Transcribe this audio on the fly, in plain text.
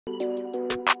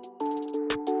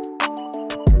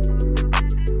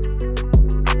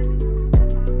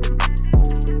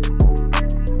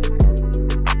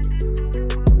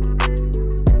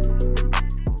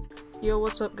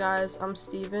What's up guys, I'm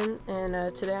Steven,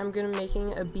 and today I'm gonna be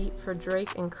making a beat for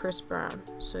Drake and Chris Brown.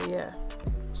 So yeah.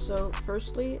 So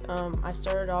firstly, I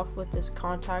started off with this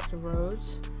Contact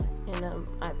Rose, and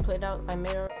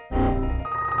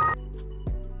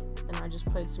I just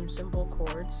played some simple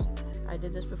chords. I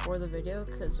did this before the video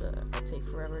because it take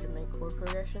forever to make chord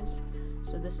progressions.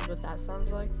 So this is what that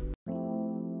sounds like.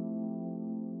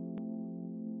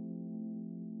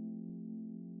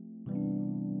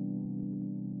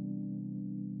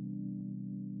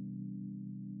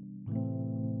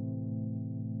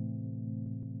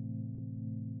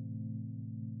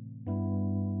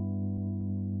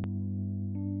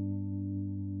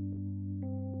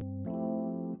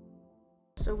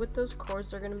 So with those chords,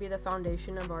 they're going to be the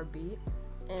foundation of our beat.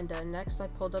 And next I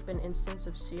pulled up an instance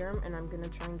of Serum, and I'm going to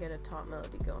try and get a top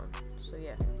melody going. So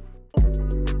yeah.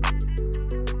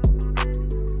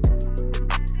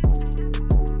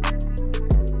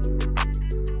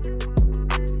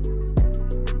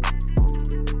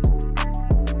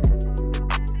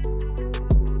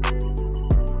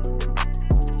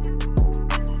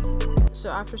 So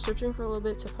after searching for a little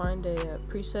bit to find a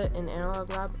preset in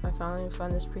Analog Lab, I finally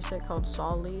found this preset called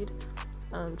Saw Lead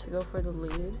to go for the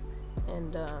lead,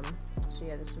 and so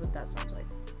yeah, this is what that sounds like.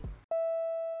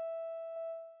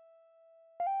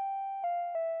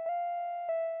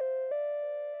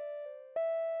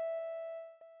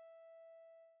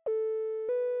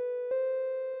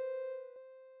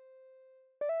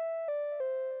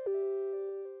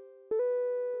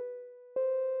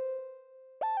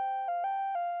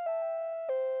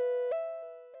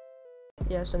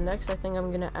 Yeah, so next I think I'm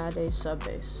gonna add a sub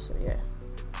bass. So yeah,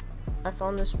 I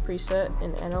found this preset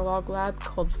in Analog Lab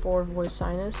called 4 Voice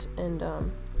Sinus, and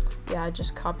yeah, I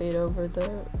just copied over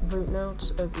the root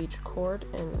notes of each chord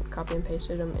and copy and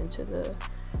pasted them into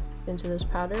this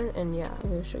pattern, and yeah, I'm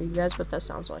gonna show you guys what that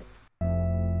sounds like.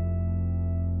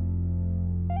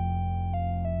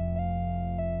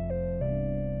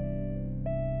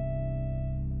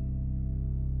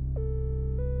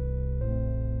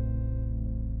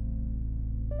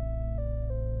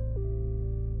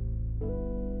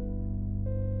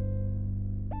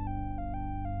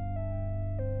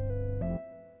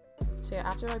 So yeah,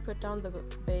 after I put down the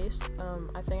bass,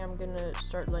 I think I'm gonna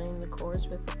start laying the chords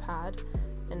with a pad,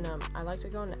 and I like to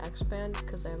go into X-Band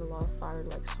because they have a lot of fire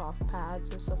like soft pads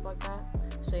and stuff like that.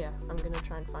 So yeah, I'm gonna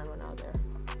try and find one out there.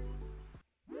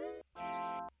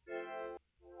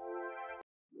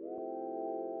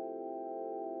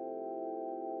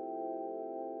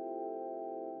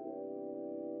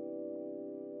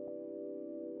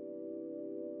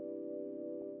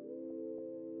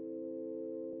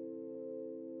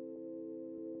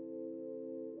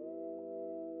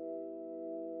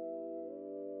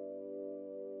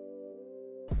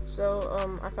 So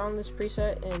I found this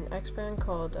preset in X-Band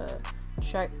called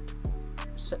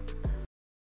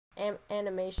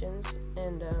Animations,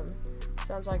 and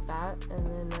sounds like that.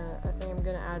 And then I think I'm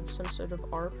gonna add some sort of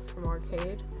ARP from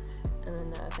Arcade, and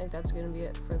then I think that's gonna be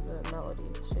it for the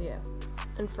melody. So yeah.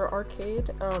 And for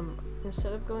Arcade,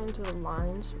 instead of going to the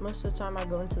lines, most of the time I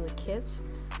go into the kits,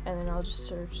 and then I'll just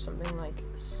search something like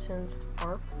synth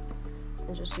ARP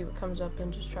and just see what comes up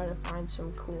and just try to find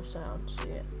some cool sounds. So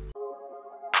yeah.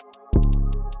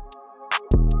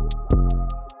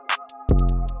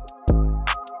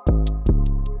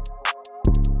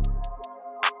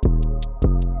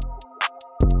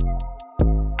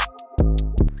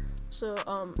 So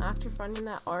after finding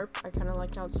that ARP, I kind of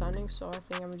like how it's sounding, so I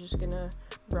think I'm just gonna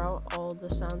route all the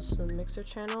sounds to the mixer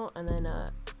channel, and then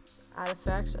add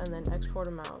effects, and then export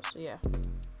them out. So yeah.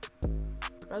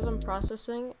 As I'm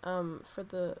processing, for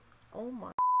the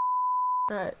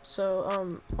Alright, so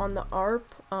on the ARP,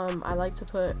 I like to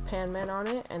put Pan Man on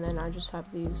it, and then I just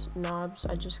have these knobs.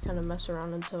 I just kind of mess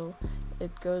around until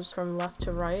it goes from left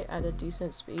to right at a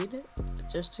decent speed,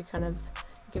 just to kind of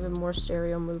give it more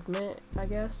stereo movement, I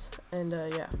guess. And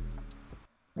yeah.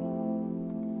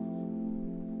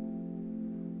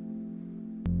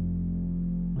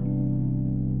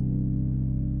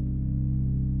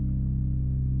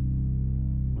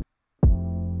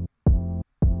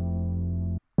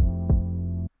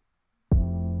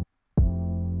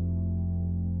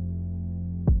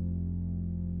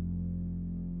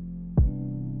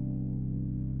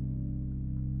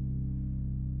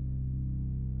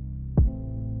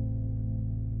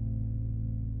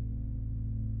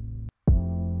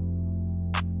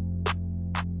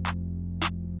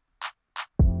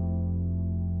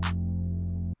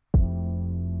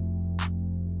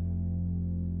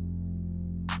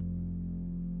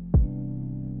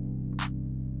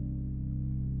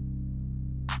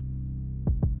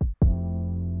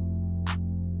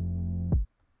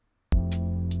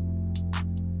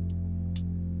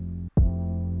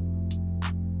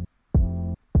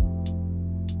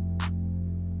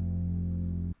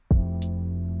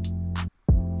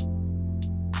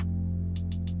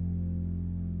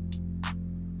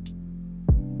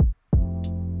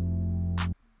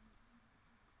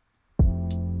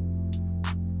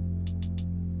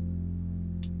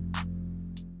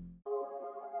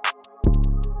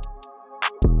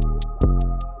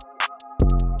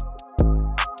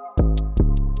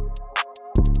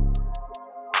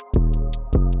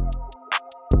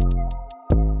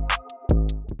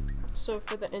 So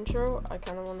for the intro, I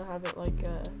kind of want to have it like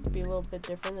be a little bit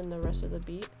different than the rest of the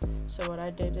beat. So what I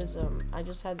did is I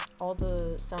just had all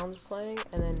the sounds playing,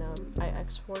 and then I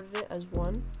exported it as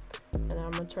one, and then I'm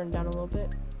gonna turn it down a little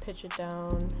bit, pitch it down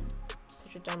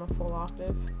a full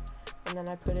octave, and then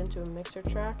I put into a mixer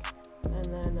track, and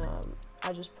then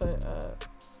I just put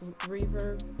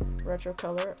reverb, retro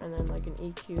color, and then like an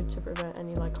EQ to prevent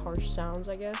any like harsh sounds,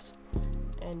 I guess.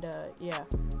 And yeah,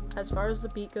 as far as the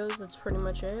beat goes, that's pretty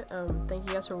much it. Thank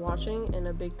you guys for watching, and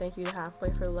a big thank you to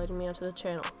Halfway for letting me onto the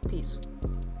channel. Peace.